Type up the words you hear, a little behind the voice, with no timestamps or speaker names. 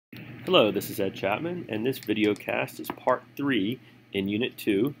Hello, this is Ed Chapman, and this video cast is part 3 in Unit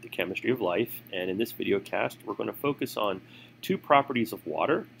 2, the Chemistry of Life. And in this video cast, we're going to focus on two properties of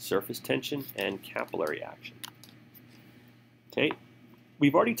water, surface tension and capillary action. Okay,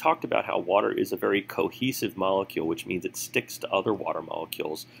 we've already talked about how water is a very cohesive molecule, which means it sticks to other water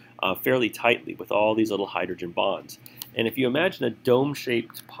molecules fairly tightly with all these little hydrogen bonds. And if you imagine a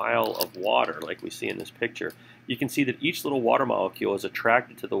dome-shaped pile of water, like we see in this picture, you can see that each little water molecule is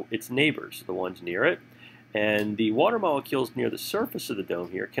attracted to its neighbors, the ones near it. And the water molecules near the surface of the dome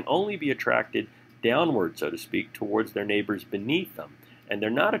here can only be attracted downward, so to speak, towards their neighbors beneath them. And they're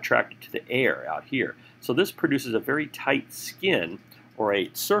not attracted to the air out here. So this produces a very tight skin, or a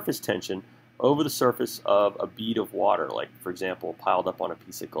surface tension, over the surface of a bead of water, like, for example, piled up on a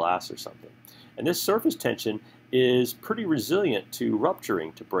piece of glass or something. And this surface tension is pretty resilient to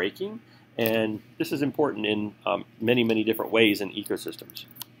rupturing, to breaking, and this is important in many different ways in ecosystems.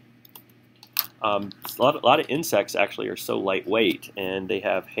 A lot of insects actually are so lightweight, and they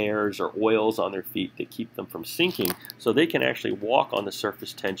have hairs or oils on their feet that keep them from sinking, so they can actually walk on the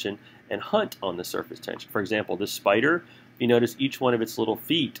surface tension and hunt on the surface tension. For example, this spider, if you notice, each one of its little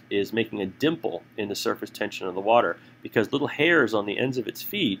feet is making a dimple in the surface tension of the water because little hairs on the ends of its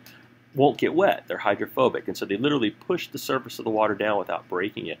feet won't get wet. They're hydrophobic, and so they literally push the surface of the water down without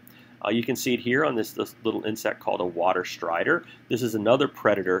breaking it. You can see it here on this little insect called a water strider. This is another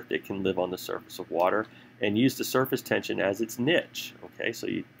predator that can live on the surface of water and use the surface tension as its niche. Okay, so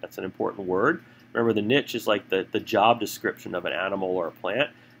that's an important word. Remember, the niche is like the job description of an animal or a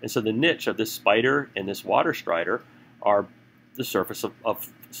plant. And so the niche of this spider and this water strider are the surface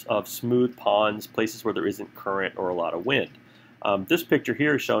of smooth ponds, places where there isn't current or a lot of wind. This picture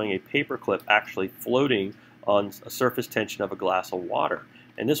here is showing a paperclip actually floating on a surface tension of a glass of water.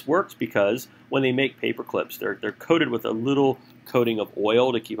 And this works because when they make paper clips, they're coated with a little coating of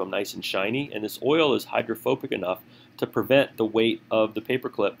oil to keep them nice and shiny. And this oil is hydrophobic enough to prevent the weight of the paper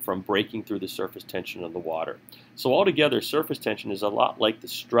clip from breaking through the surface tension of the water. So altogether, surface tension is a lot like the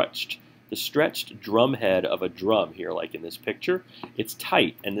stretched drum head of a drum here, like in this picture. It's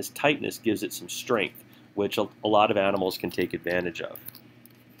tight, and this tightness gives it some strength, which a lot of animals can take advantage of.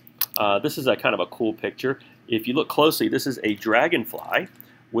 This is a kind of a cool picture. If you look closely, this is a dragonfly,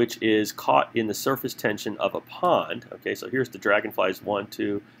 which is caught in the surface tension of a pond. Okay, so here's the dragonfly's 1,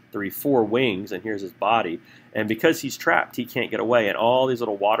 2, 3, 4 wings, and here's his body. And because he's trapped, he can't get away. And all these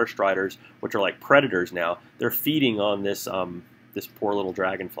little water striders, which are like predators now, they're feeding on this this poor little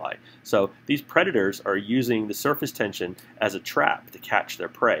dragonfly. So these predators are using the surface tension as a trap to catch their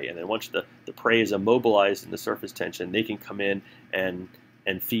prey. And then once the prey is immobilized in the surface tension, they can come in and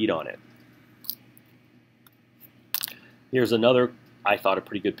feed on it. Here's another, I thought, a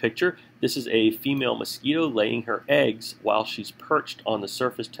pretty good picture. This is a female mosquito laying her eggs while she's perched on the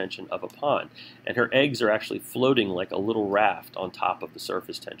surface tension of a pond. And her eggs are actually floating like a little raft on top of the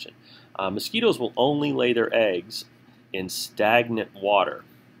surface tension. Mosquitoes will only lay their eggs in stagnant water.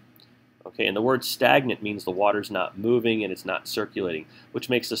 Okay, and the word stagnant means the water's not moving and it's not circulating, which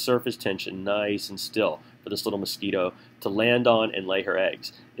makes the surface tension nice and still for this little mosquito to land on and lay her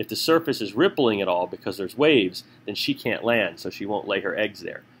eggs. If the surface is rippling at all because there's waves, then she can't land, so she won't lay her eggs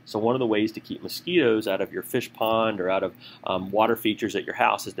there. So one of the ways to keep mosquitoes out of your fish pond or out of water features at your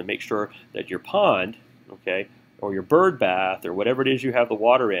house is to make sure that your pond, okay, or your bird bath or whatever it is you have the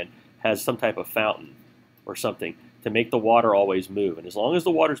water in, has some type of fountain or something to make the water always move. And as long as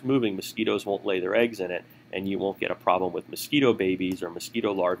the water's moving, mosquitoes won't lay their eggs in it, and you won't get a problem with mosquito babies or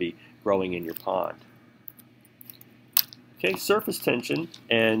mosquito larvae growing in your pond. Okay, surface tension,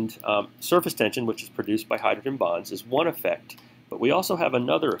 which is produced by hydrogen bonds, is one effect, but we also have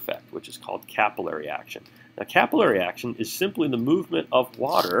another effect, which is called capillary action. Now, capillary action is simply the movement of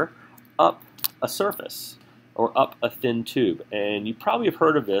water up a surface or up a thin tube, and you probably have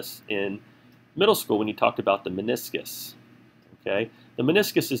heard of this in middle school when you talked about the meniscus. Okay, the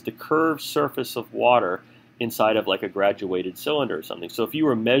meniscus is the curved surface of water inside of like a graduated cylinder or something. So if you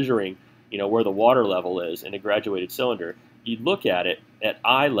were measuring, where the water level is in a graduated cylinder, you'd look at it at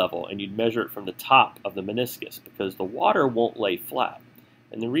eye level and you'd measure it from the top of the meniscus because the water won't lay flat.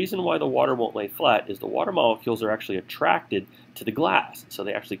 And the reason why the water won't lay flat is the water molecules are actually attracted to the glass. So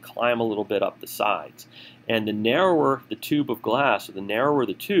they actually climb a little bit up the sides. And the narrower the tube of glass, or the narrower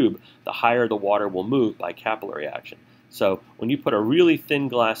the tube, the higher the water will move by capillary action. So when you put a really thin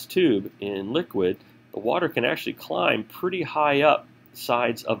glass tube in liquid, the water can actually climb pretty high up the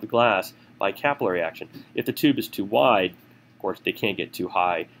sides of the glass by capillary action. If the tube is too wide, of course, they can't get too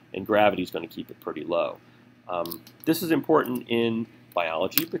high, and gravity is going to keep it pretty low. This is important in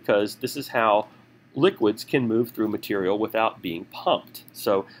biology because this is how liquids can move through material without being pumped.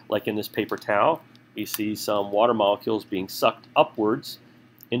 So like in this paper towel, we see some water molecules being sucked upwards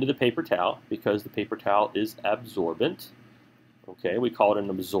into the paper towel because the paper towel is absorbent. Okay, we call it an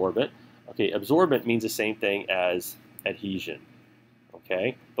absorbent. Okay, absorbent means the same thing as adhesion.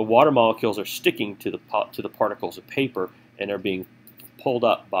 Okay, the water molecules are sticking to the particles of paper and are being pulled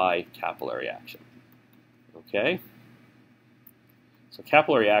up by capillary action. Okay, so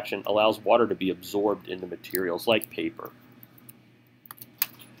capillary action allows water to be absorbed into materials like paper.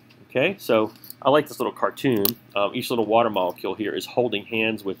 Okay, so I like this little cartoon. Each little water molecule here is holding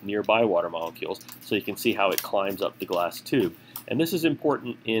hands with nearby water molecules, so you can see how it climbs up the glass tube. And this is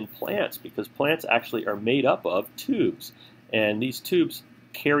important in plants because plants actually are made up of tubes, and these tubes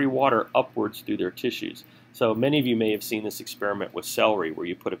carry water upwards through their tissues. So many of you may have seen this experiment with celery, where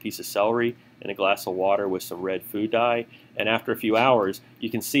you put a piece of celery in a glass of water with some red food dye, and after a few hours you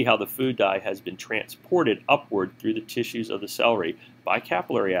can see how the food dye has been transported upward through the tissues of the celery by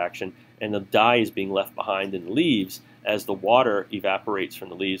capillary action, and the dye is being left behind in the leaves as the water evaporates from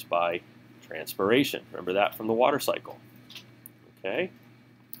the leaves by transpiration. Remember that from the water cycle. Okay.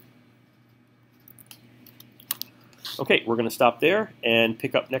 Okay, we're going to stop there and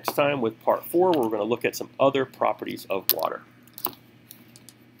pick up next time with part 4, where we're going to look at some other properties of water.